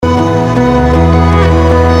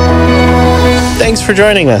Thanks for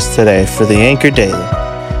joining us today for the Anchor Daily.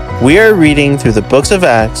 We are reading through the books of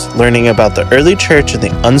Acts, learning about the early church and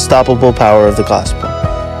the unstoppable power of the gospel.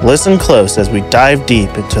 Listen close as we dive deep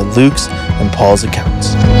into Luke's and Paul's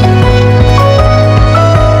accounts.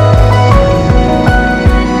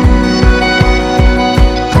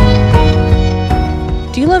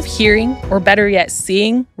 Do you love hearing, or better yet,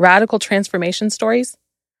 seeing radical transformation stories?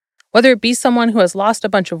 Whether it be someone who has lost a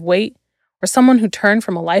bunch of weight, or someone who turned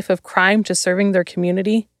from a life of crime to serving their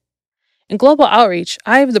community. In Global Outreach,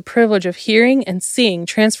 I have the privilege of hearing and seeing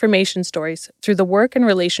transformation stories through the work and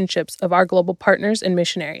relationships of our global partners and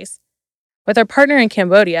missionaries. With our partner in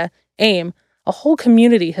Cambodia, AIM, a whole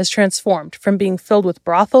community has transformed from being filled with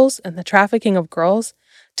brothels and the trafficking of girls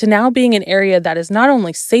to now being an area that is not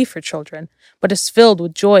only safe for children, but is filled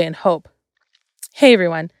with joy and hope. Hey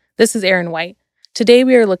everyone, this is Erin White. Today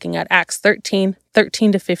we are looking at Acts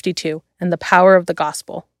 13:13-52, and the power of the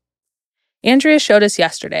gospel. Andrea showed us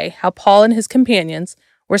yesterday how Paul and his companions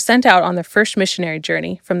were sent out on their first missionary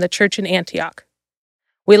journey from the church in Antioch.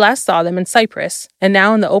 We last saw them in Cyprus, and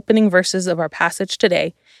now in the opening verses of our passage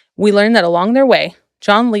today, we learn that along their way,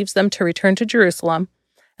 John leaves them to return to Jerusalem,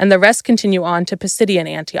 and the rest continue on to Pisidian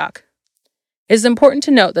Antioch. It is important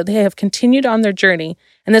to note that they have continued on their journey,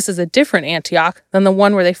 and this is a different Antioch than the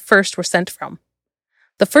one where they first were sent from.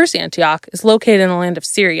 The first Antioch is located in the land of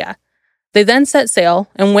Syria. They then set sail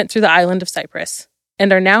and went through the island of Cyprus,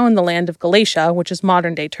 and are now in the land of Galatia, which is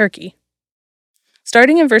modern-day Turkey.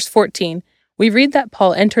 Starting in verse 14, we read that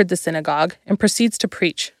Paul entered the synagogue and proceeds to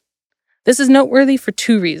preach. This is noteworthy for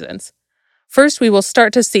two reasons. First, we will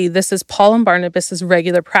start to see this is Paul and Barnabas'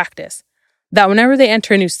 regular practice, that whenever they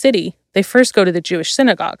enter a new city, they first go to the Jewish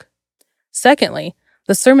synagogue. Secondly,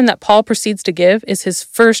 the sermon that Paul proceeds to give is his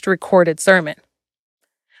first recorded sermon.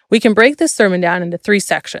 We can break this sermon down into three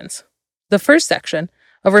sections. The first section,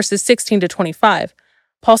 of verses 16 to 25,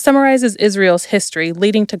 Paul summarizes Israel's history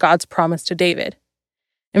leading to God's promise to David.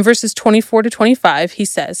 In verses 24 to 25, he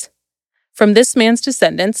says, "From this man's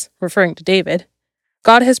descendants," referring to David,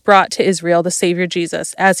 "God has brought to Israel the Savior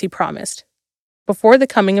Jesus, as he promised." Before the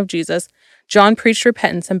coming of Jesus, John preached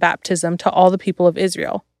repentance and baptism to all the people of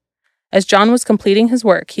Israel. As John was completing his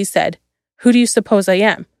work, he said, "Who do you suppose I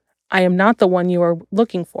am? I am not the one you are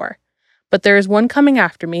looking for. But there is one coming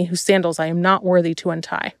after me whose sandals I am not worthy to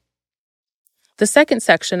untie." The second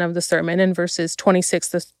section of the sermon, in verses 26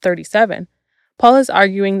 to 37, Paul is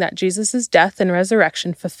arguing that Jesus' death and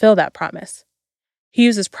resurrection fulfill that promise. He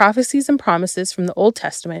uses prophecies and promises from the Old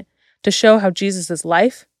Testament to show how Jesus'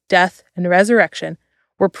 life, death, and resurrection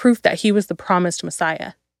were proof that he was the promised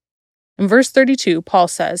Messiah. In verse 32, Paul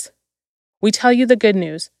says, "We tell you the good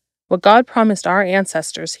news. What God promised our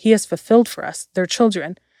ancestors, he has fulfilled for us, their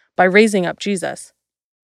children, by raising up Jesus."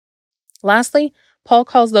 Lastly, Paul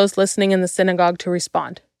calls those listening in the synagogue to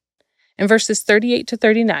respond. In verses 38 to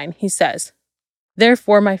 39, he says,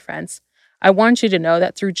 "Therefore, my friends, I want you to know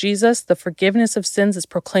that through Jesus, the forgiveness of sins is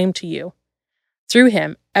proclaimed to you. Through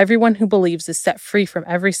him, everyone who believes is set free from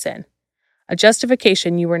every sin, a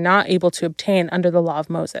justification you were not able to obtain under the law of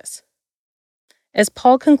Moses." As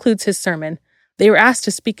Paul concludes his sermon, they were asked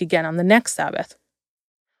to speak again on the next Sabbath.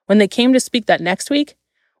 When they came to speak that next week,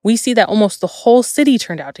 we see that almost the whole city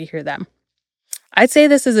turned out to hear them. I'd say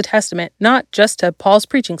this is a testament not just to Paul's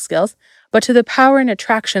preaching skills, but to the power and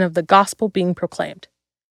attraction of the gospel being proclaimed.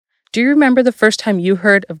 Do you remember the first time you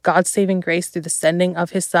heard of God's saving grace through the sending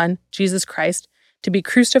of his Son, Jesus Christ, to be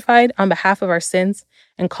crucified on behalf of our sins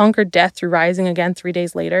and conquered death through rising again 3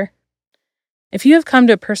 days later? If you have come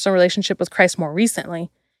to a personal relationship with Christ more recently,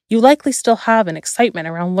 you likely still have an excitement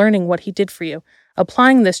around learning what he did for you,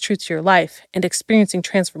 applying this truth to your life, and experiencing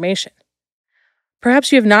transformation.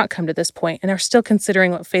 Perhaps you have not come to this point and are still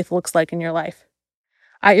considering what faith looks like in your life.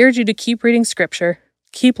 I urge you to keep reading Scripture,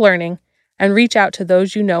 keep learning, and reach out to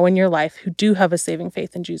those you know in your life who do have a saving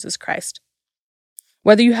faith in Jesus Christ.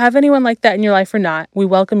 Whether you have anyone like that in your life or not, we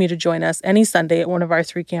welcome you to join us any Sunday at one of our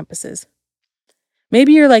 3 campuses.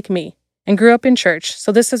 Maybe you're like me and grew up in church,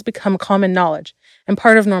 so this has become common knowledge and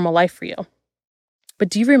part of normal life for you. But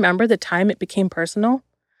do you remember the time it became personal?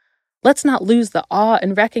 Let's not lose the awe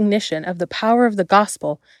and recognition of the power of the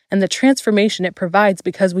gospel and the transformation it provides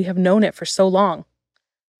because we have known it for so long.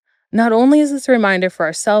 Not only is this a reminder for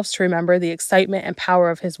ourselves to remember the excitement and power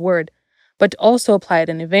of his word, but to also apply it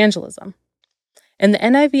in evangelism. In the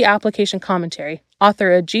NIV application commentary, author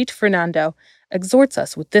Ajit Fernando exhorts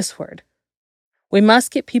us with this word: "We must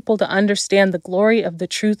get people to understand the glory of the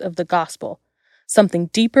truth of the gospel, something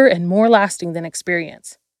deeper and more lasting than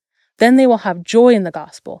experience. Then they will have joy in the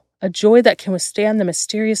gospel, a joy that can withstand the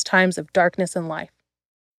mysterious times of darkness in life."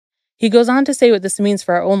 He goes on to say what this means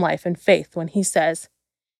for our own life and faith when he says,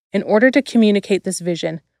 "In order to communicate this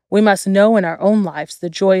vision, we must know in our own lives the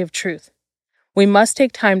joy of truth. We must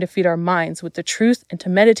take time to feed our minds with the truth and to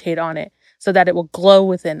meditate on it so that it will glow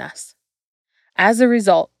within us. As a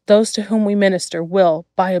result, those to whom we minister will,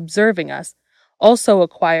 by observing us, also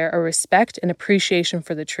acquire a respect and appreciation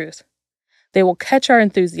for the truth. They will catch our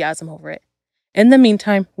enthusiasm over it. In the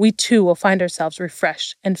meantime, we too will find ourselves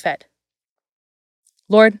refreshed and fed."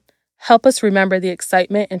 Lord, help us remember the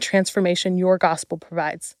excitement and transformation your gospel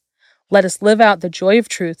provides. Let us live out the joy of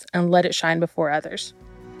truth and let it shine before others.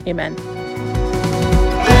 Amen.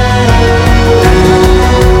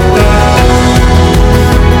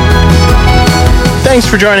 Thanks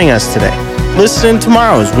for joining us today. Listen in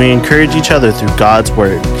tomorrow as we encourage each other through God's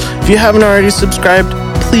Word. If you haven't already subscribed,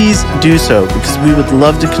 please do so because we would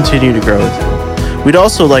love to continue to grow with you. We'd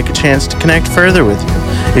also like a chance to connect further with you.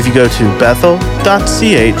 If you go to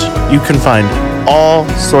bethel.ch, you can find all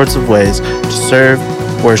sorts of ways to serve,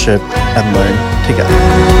 worship, and learn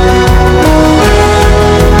together.